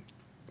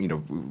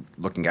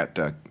 looking at,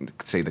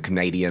 say, the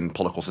Canadian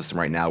political system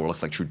right now, where it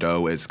looks like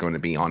Trudeau is going to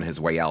be on his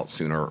way out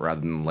sooner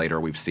rather than later.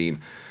 We've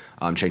seen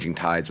changing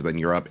tides within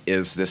Europe.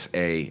 Is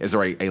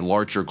there a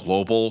larger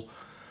global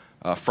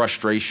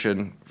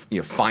frustration?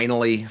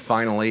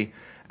 Finally,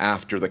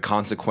 after the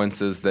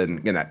consequences,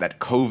 then that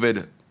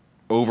COVID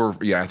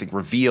I think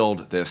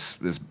revealed this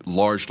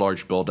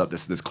large buildup,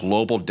 this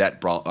global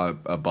debt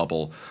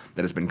bubble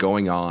that has been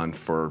going on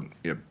for,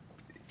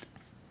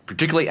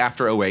 particularly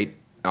after '08,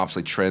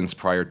 obviously trends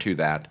prior to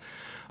that.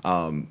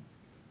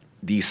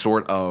 These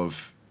sort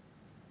of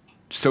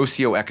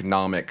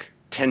socioeconomic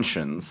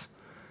tensions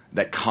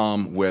that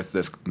come with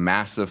this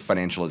massive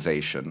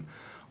financialization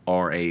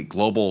are a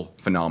global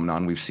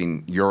phenomenon. We've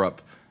seen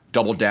Europe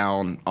double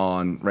down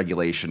on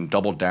regulation,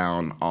 double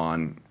down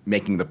on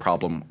making the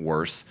problem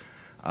worse.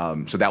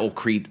 So that will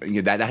create,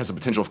 that has the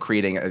potential of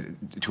creating,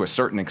 to a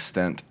certain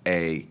extent,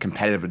 a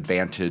competitive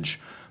advantage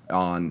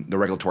on the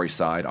regulatory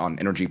side, on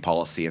energy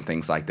policy and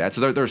things like that.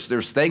 So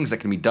there's things that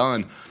can be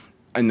done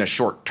in the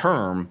short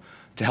term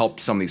to help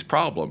some of these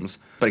problems.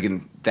 But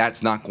again,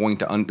 that's not going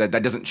to,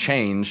 that doesn't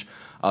change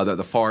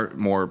the far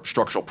more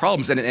structural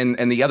problems.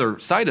 And the other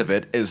side of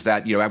it is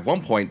that, at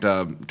one point,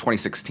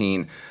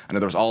 2016, I know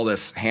there was all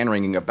this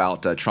hand-wringing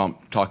about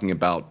Trump talking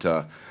about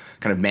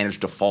kind of managed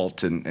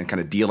default and kind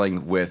of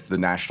dealing with the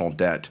national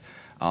debt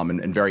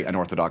in very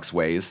unorthodox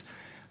ways.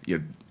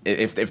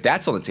 If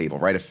that's on the table,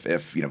 right?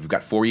 If we've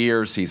got 4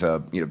 years, he's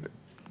a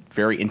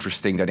very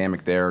interesting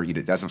dynamic there. He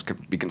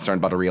doesn't be concerned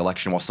about a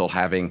re-election while still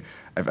having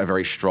a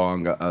very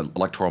strong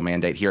electoral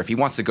mandate here. If he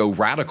wants to go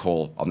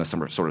radical on this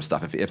sort of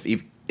stuff, if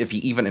he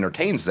even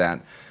entertains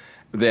that,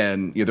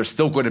 then there's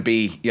still going to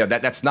be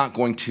that's not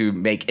going to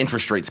make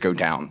interest rates go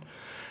down,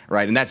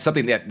 right? And that's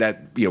something that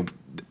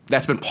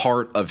that's been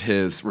part of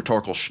his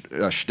rhetorical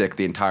shtick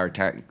the entire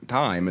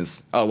time.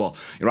 Is I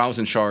was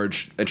in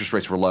charge, interest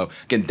rates were low.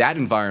 Again, that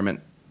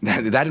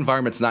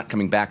environment's not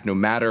coming back, no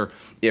matter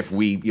if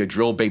we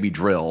drill baby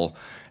drill,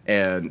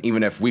 and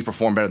even if we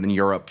perform better than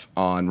Europe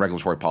on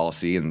regulatory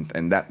policy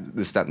and that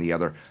this, that, and the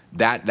other.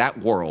 That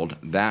world,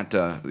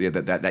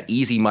 that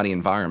easy money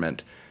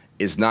environment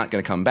is not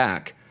going to come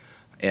back,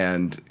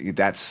 and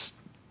that's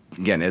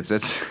again, it's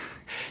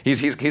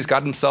he's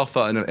got himself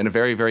in a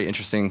very, very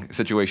interesting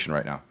situation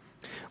right now.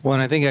 Well,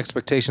 and I think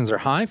expectations are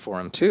high for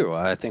him, too.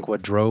 I think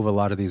what drove a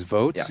lot of these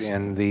votes Yes.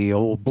 in the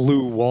old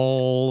blue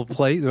wall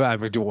place, I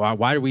mean,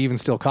 why do we even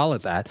still call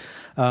it that?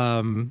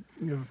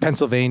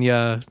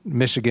 Pennsylvania,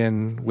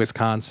 Michigan,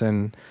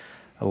 Wisconsin,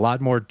 a lot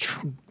more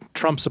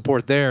Trump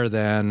support there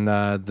than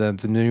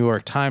the New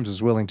York Times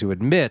was willing to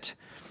admit.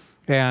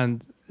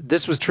 And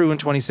this was true in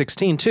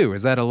 2016, too,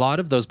 is that a lot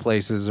of those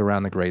places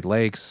around the Great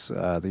Lakes,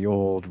 the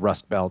old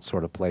Rust Belt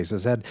sort of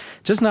places, had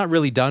just not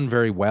really done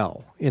very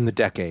well in the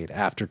decade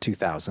after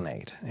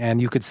 2008.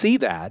 And you could see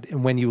that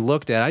when you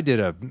looked at, I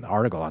did an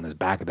article on this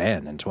back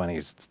then in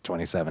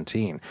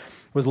 2017,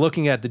 was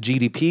looking at the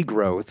GDP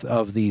growth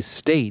of these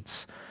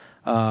states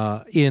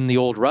in the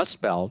old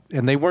Rust Belt,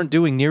 and they weren't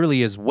doing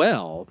nearly as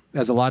well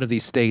as a lot of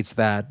these states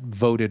that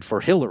voted for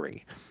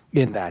Hillary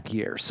in that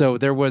year. So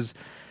there was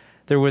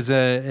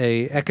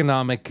a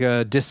economic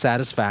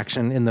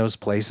dissatisfaction in those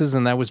places,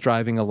 and that was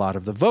driving a lot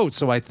of the votes.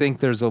 So I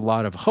think there's a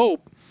lot of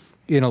hope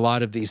in a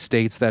lot of these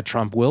states that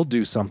Trump will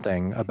do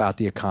something about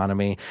the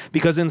economy,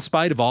 because in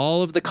spite of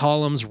all of the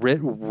columns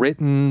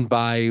written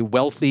by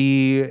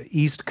wealthy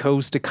East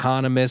Coast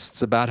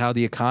economists about how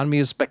the economy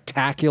is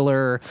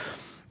spectacular,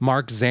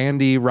 Mark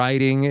Zandi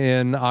writing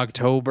in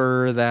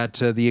October that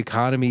the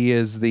economy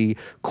is the,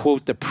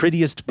 quote, the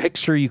prettiest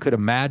picture you could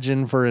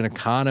imagine for an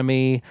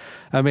economy.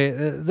 I mean,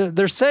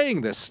 they're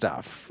saying this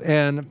stuff,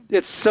 and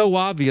it's so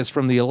obvious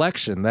from the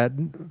election that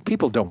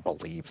people don't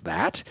believe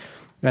that,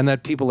 and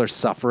that people are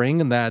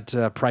suffering, and that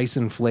price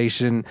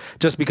inflation,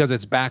 just because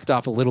it's backed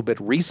off a little bit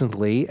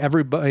recently,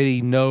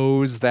 everybody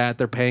knows that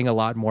they're paying a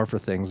lot more for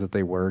things that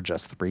they were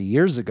just 3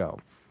 years ago.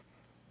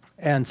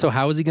 And so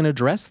how is he going to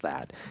address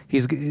that?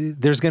 He's going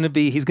to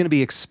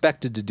be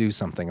expected to do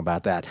something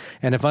about that.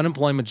 And if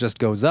unemployment just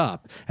goes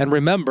up, and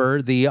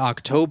remember, the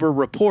October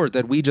report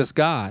that we just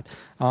got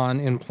on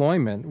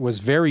employment was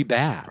very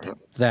bad,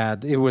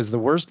 that it was the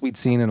worst we'd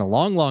seen in a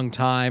long, long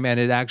time, and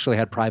it actually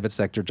had private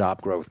sector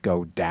job growth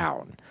go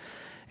down.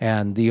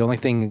 And the only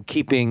thing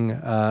keeping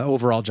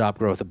overall job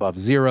growth above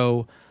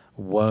zero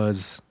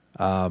was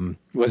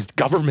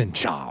government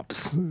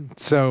jobs.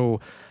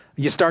 So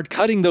you start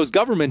cutting those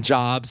government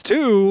jobs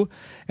too,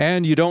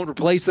 and you don't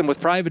replace them with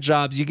private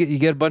jobs. You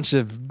get a bunch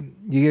of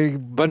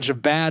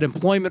bad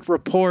employment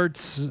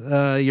reports.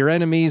 Your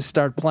enemies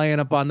start playing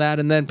up on that,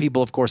 and then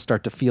people, of course,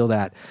 start to feel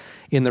that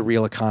in the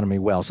real economy.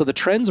 Well, so the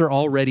trends are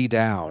already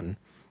down,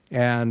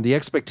 and the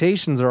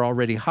expectations are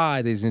already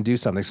high that he's going to do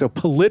something. So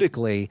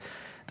politically,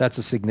 that's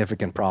a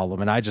significant problem,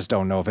 and I just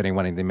don't know if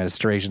anyone in the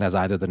administration has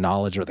either the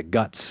knowledge or the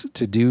guts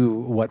to do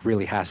what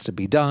really has to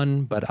be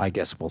done. But I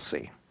guess we'll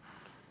see.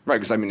 Right,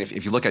 because I mean,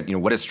 if you look at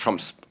what is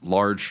Trump's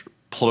large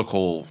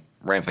political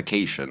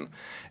ramification,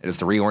 it is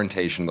the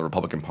reorientation of the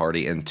Republican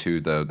Party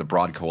into the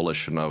broad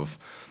coalition of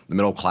the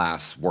middle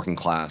class, working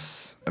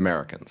class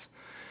Americans.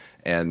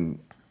 And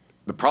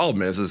the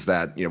problem is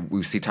that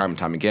we see time and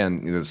time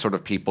again the sort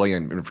of people,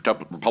 and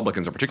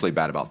Republicans are particularly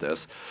bad about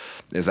this,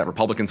 is that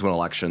Republicans win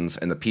elections,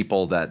 and the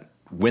people that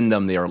win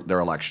them their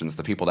elections,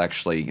 the people that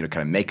actually kind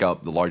of make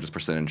up the largest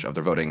percentage of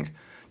their voting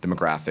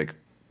demographic,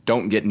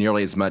 don't get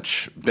nearly as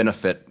much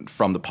benefit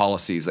from the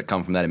policies that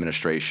come from that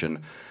administration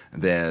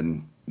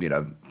than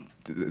the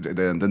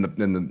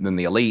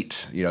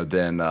elite.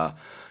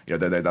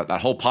 That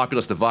whole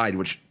populist divide,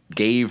 which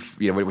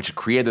which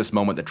created this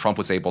moment that Trump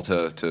was able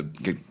to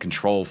get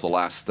control for the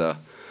last. We're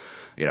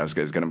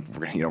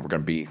going to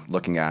be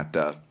looking at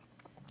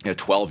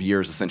 12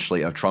 years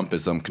essentially of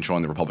Trumpism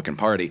controlling the Republican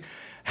Party.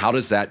 How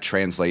does that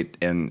translate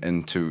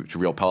into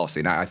real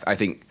policy? Now, I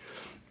think,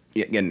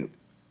 again,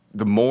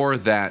 the more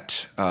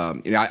that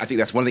I think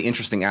that's one of the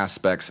interesting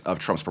aspects of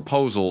Trump's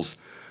proposals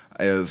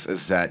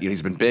is that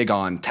he's been big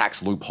on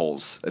tax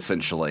loopholes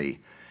essentially,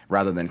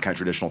 rather than kind of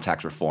traditional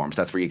tax reforms.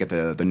 That's where you get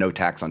the no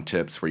tax on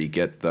tips, where you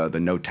get the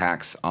no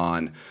tax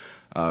on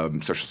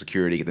Social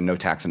Security, get the no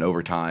tax on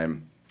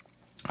overtime.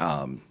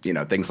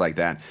 Things like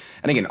that.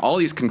 And again, all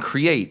these can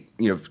create,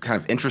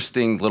 kind of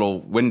interesting little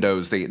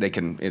windows. They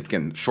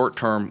can short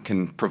term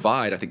can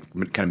provide, I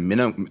think, kind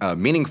of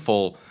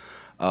meaningful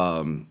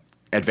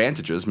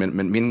advantages,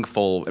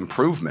 meaningful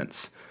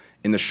improvements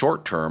in the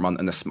short term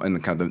in the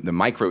kind of the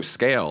micro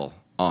scale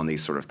on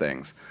these sort of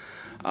things.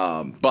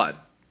 But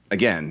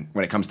again,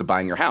 when it comes to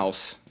buying your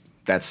house,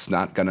 that's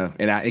not gonna,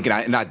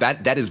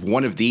 that is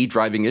one of the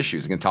driving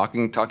issues. Again,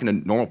 talking to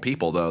normal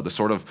people,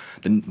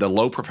 the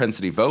low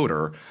propensity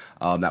voter,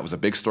 that was a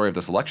big story of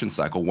this election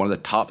cycle. One of the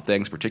top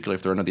things, particularly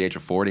if they're under the age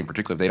of 40, and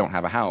particularly if they don't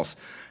have a house,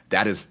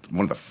 that is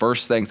one of the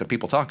first things that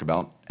people talk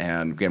about.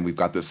 And again, we've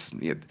got this.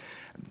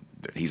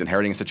 He's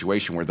inheriting a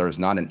situation where there's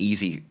not an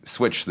easy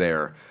switch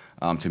there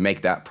to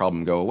make that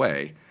problem go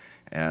away.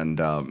 And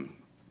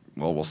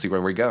we'll see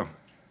where we go.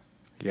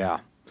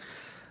 Yeah.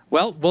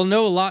 Well, we'll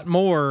know a lot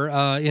more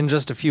in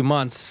just a few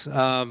months.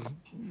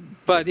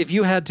 But if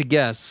you had to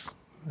guess,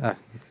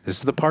 this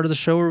is the part of the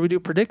show where we do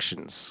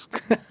predictions.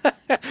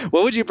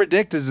 What would you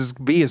predict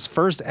be his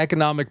first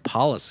economic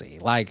policy?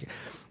 Like,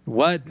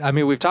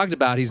 we've talked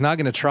about he's not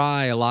going to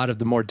try a lot of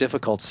the more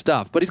difficult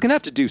stuff, but he's going to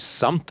have to do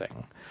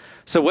something.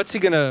 So what's he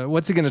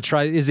gonna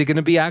try? Is it going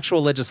to be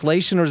actual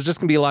legislation, or is it just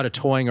going to be a lot of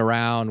toying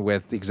around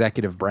with the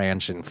executive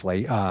branch and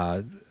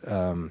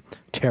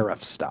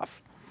tariff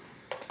stuff?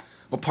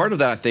 Well, part of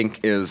that, I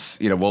think, is,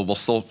 we'll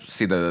still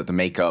see the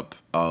makeup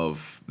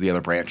of the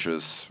other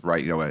branches,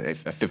 right? A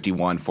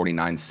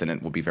 51-49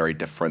 Senate will be very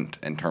different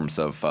in terms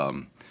of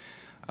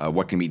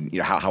what can be,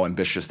 how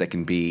ambitious they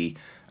can be,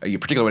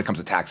 particularly when it comes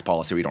to tax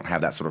policy. We don't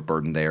have that sort of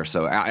burden there.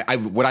 So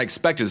what I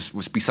expect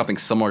would be something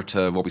similar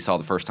to what we saw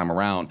the first time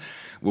around.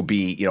 Will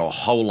be, a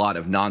whole lot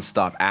of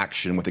nonstop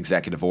action with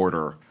executive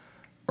order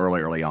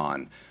early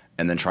on,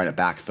 and then trying to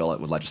backfill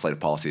it with legislative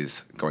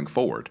policies going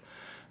forward.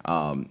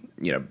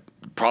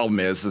 Problem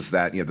is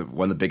that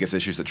one of the biggest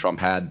issues that Trump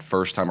had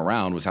first time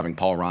around was having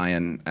Paul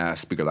Ryan as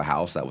Speaker of the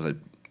House. That was a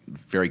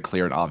very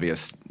clear and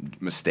obvious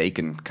mistake,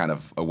 and kind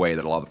of a way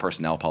that a lot of the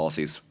personnel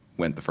policies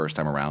went the first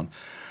time around.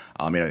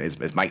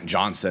 Is Mike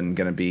Johnson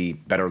going to be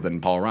better than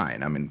Paul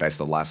Ryan?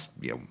 Based on the last,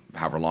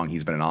 however long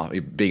he's been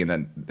being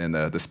in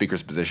the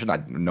speaker's position, I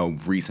have no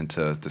reason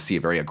to see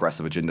a very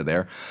aggressive agenda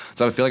there.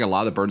 So I have a feeling a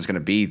lot of the burden is going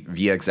to be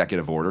via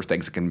executive order,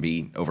 things that can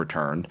be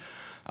overturned.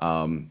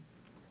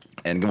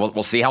 And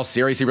we'll see how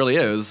serious he really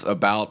is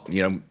about,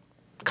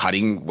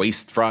 cutting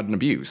waste, fraud, and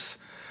abuse.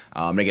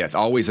 Again, it's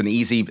always an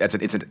easy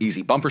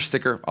bumper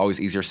sticker, always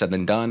easier said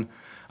than done.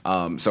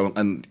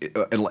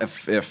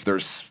 If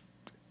there's,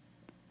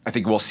 I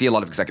think we'll see a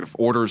lot of executive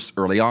orders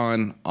early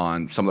on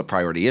some of the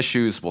priority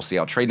issues. We'll see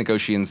how trade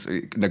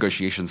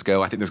negotiations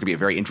go. I think there's going to be a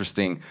very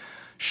interesting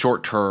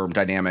short-term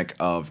dynamic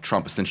of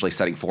Trump essentially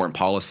setting foreign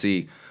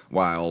policy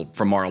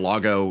from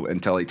Mar-a-Lago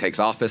until he takes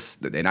office.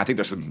 And I think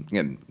there's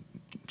some,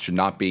 should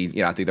not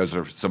be, I think those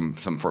are some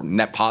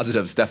net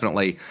positives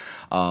definitely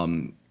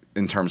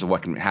in terms of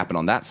what can happen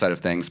on that side of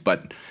things.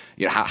 But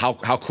how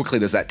quickly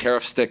does that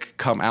tariff stick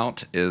come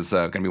out is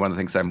going to be one of the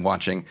things I'm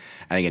watching.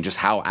 And again, just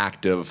how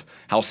active,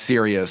 how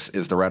serious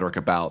is the rhetoric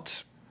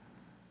about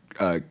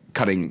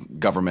cutting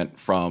government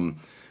from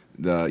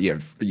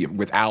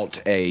without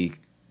a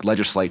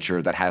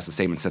legislature that has the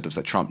same incentives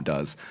that Trump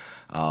does.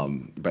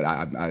 But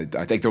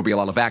I think there'll be a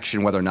lot of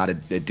action, whether or not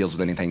it deals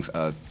with anything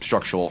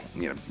structural,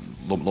 a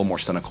little more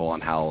cynical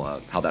on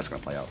how that's going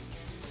to play out.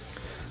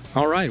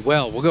 All right,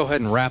 well, we'll go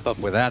ahead and wrap up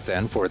with that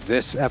then for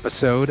this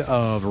episode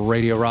of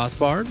Radio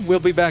Rothbard.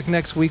 We'll be back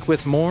next week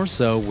with more,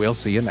 so we'll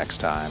see you next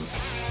time.